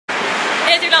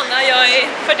jag är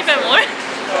 45 år.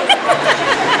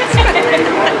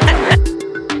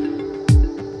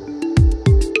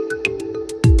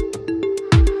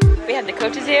 We have the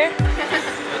coaches here.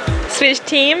 Swedish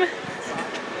team.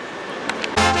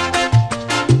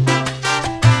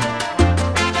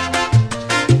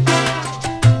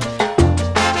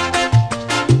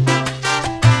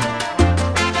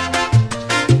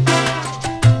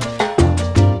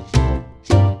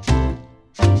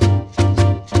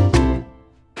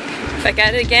 Back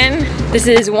at it again. This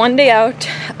is one day out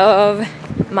of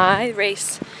my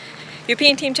race.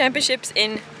 European Team Championships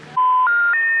in,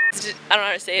 I don't know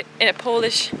how to say it, in a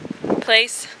Polish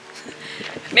place.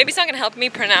 Maybe it's not gonna help me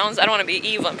pronounce. I don't want to be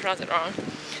evil and pronounce it wrong.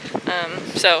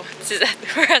 So this is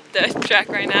we're at the track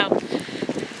right now,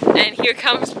 and here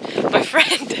comes my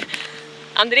friend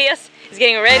Andreas. He's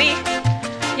getting ready.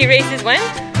 He races when?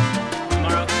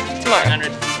 Tomorrow. Tomorrow.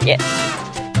 100. Yes.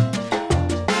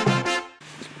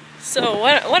 So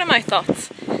what are my thoughts?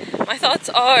 My thoughts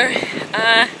are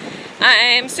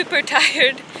I'm super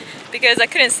tired because I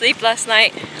couldn't sleep last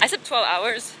night. I slept 12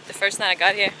 hours the first night I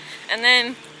got here, and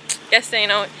then yesterday, you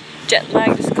know, jet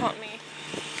lag just caught me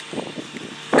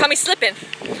slipping.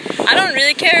 I don't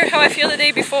really care how I feel the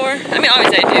day before. I mean,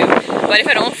 obviously I do, but if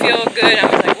I don't feel good,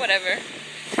 I'm just like, whatever.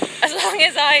 As long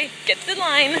as I get to the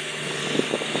line,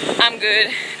 I'm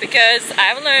good, because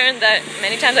I've learned that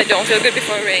many times I don't feel good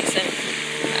before a race, and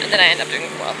then I end up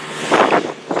doing well.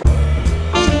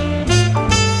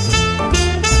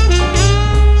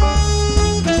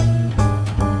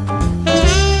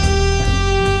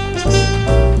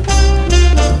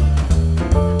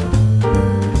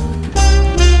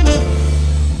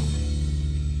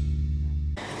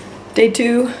 Day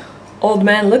 2, old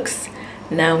man looks.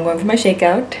 Now I'm going for my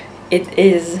shakeout. It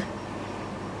is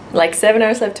like 7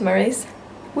 hours left to my race.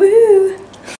 Woohoo!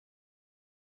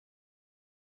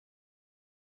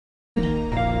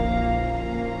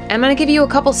 I'm gonna give you a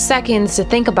couple seconds to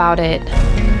think about it.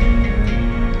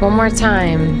 One more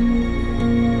time.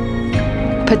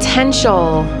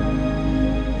 Potential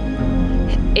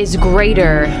is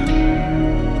greater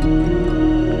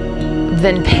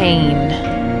than pain.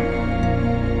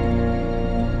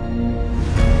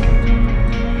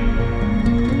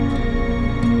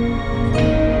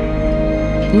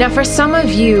 Now for some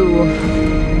of you,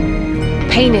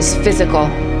 pain is physical.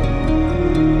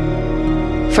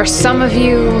 For some of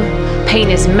you, pain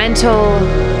is mental.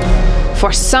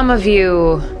 For some of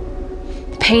you,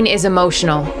 pain is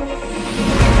emotional.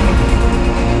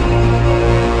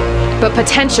 But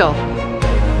potential,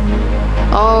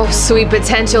 oh sweet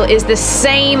potential, is the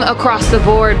same across the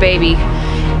board, baby.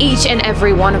 Each and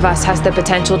every one of us has the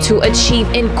potential to achieve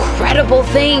incredible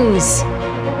things.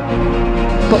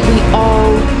 But we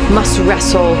all must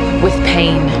wrestle with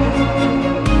pain.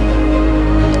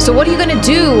 So what are you gonna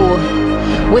do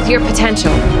with your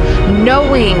potential,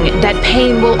 knowing that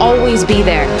pain will always be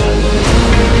there,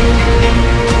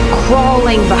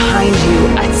 crawling behind you,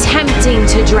 attempting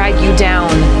to drag you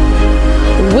down,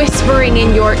 whispering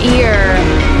in your ear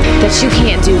that you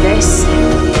can't do this,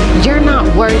 you're not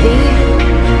worthy,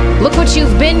 look what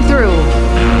you've been through.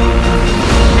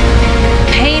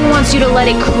 Pain wants you to let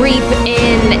it creep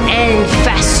in and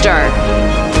fester.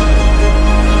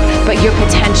 But your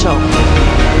potential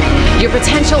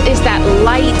is that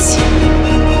light.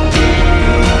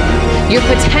 Your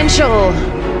potential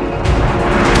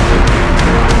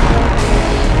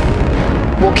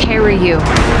will carry you,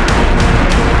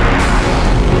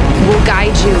 will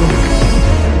guide you,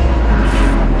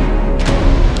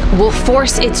 will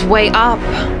force its way up.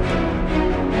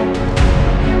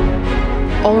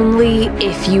 Only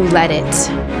if you let it.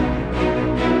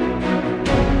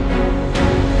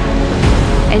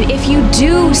 And if you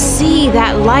do see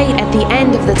that light at the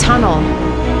end of the tunnel,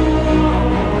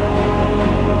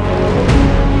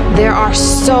 there are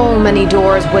so many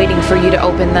doors waiting for you to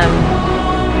open them.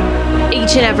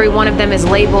 Each and every one of them is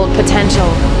labeled potential.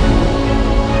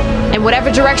 And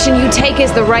whatever direction you take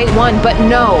is the right one, but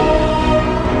know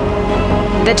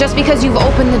that just because you've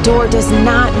opened the door does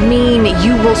not mean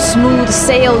you will smooth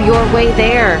sail your way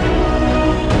there.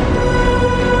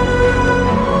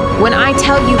 When I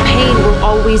tell you pain will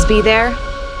always be there,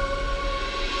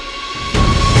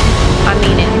 I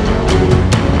mean it.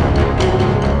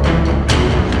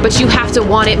 But you have to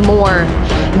want it more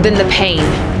than the pain.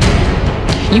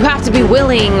 You have to be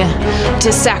willing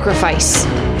to sacrifice.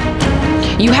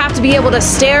 You have to be able to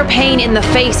stare pain in the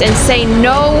face and say,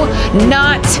 no,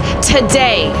 not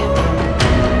today.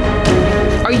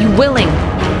 Are you willing?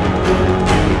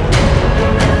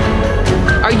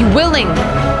 Are you willing?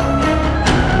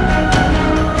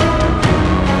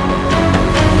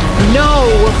 No,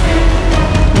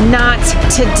 not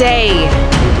today.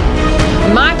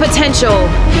 My potential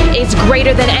is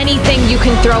greater than anything you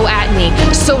can throw at me,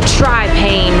 so try,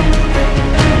 pain.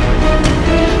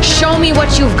 Show me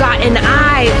what you've got and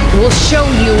I will show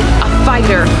you a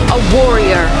fighter, a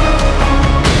warrior.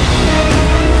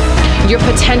 Your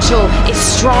potential is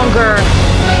stronger,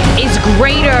 is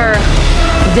greater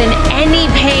than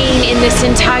any pain in this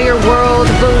entire world.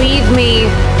 Believe me.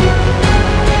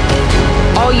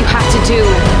 All you have to do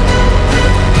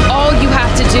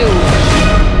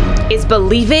is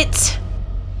believe it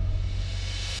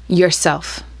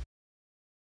yourself.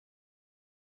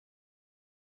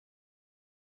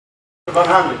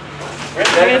 100.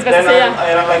 It's best to say yeah.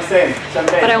 I don't like saying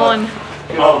champagne. But I won.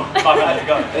 Oh,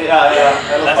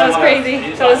 That was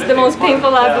crazy. That was the most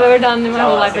painful lap I've ever done in my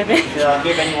whole life, I think.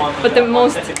 But the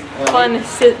most fun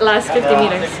last 50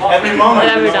 meters Every moment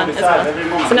that I've ever done as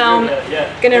well. So now I'm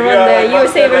gonna run the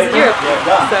USA versus Europe.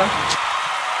 So.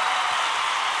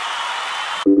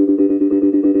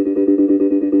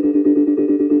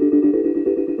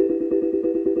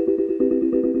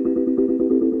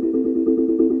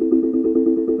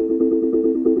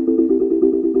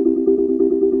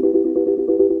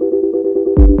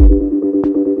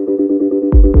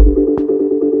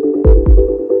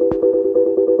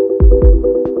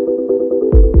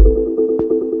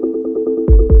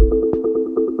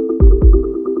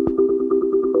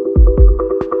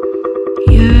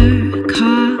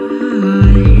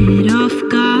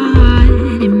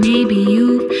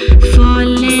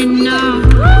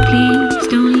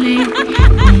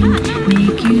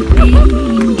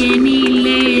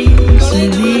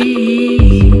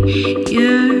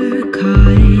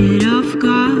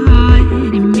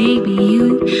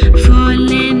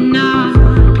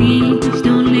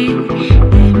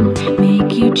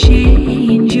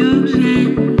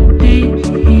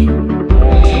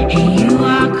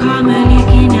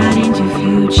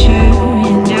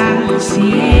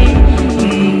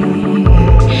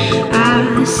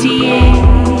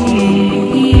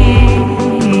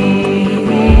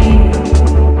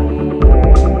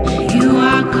 You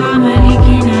are calm and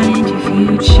looking out into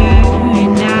future,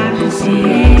 and I see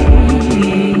it.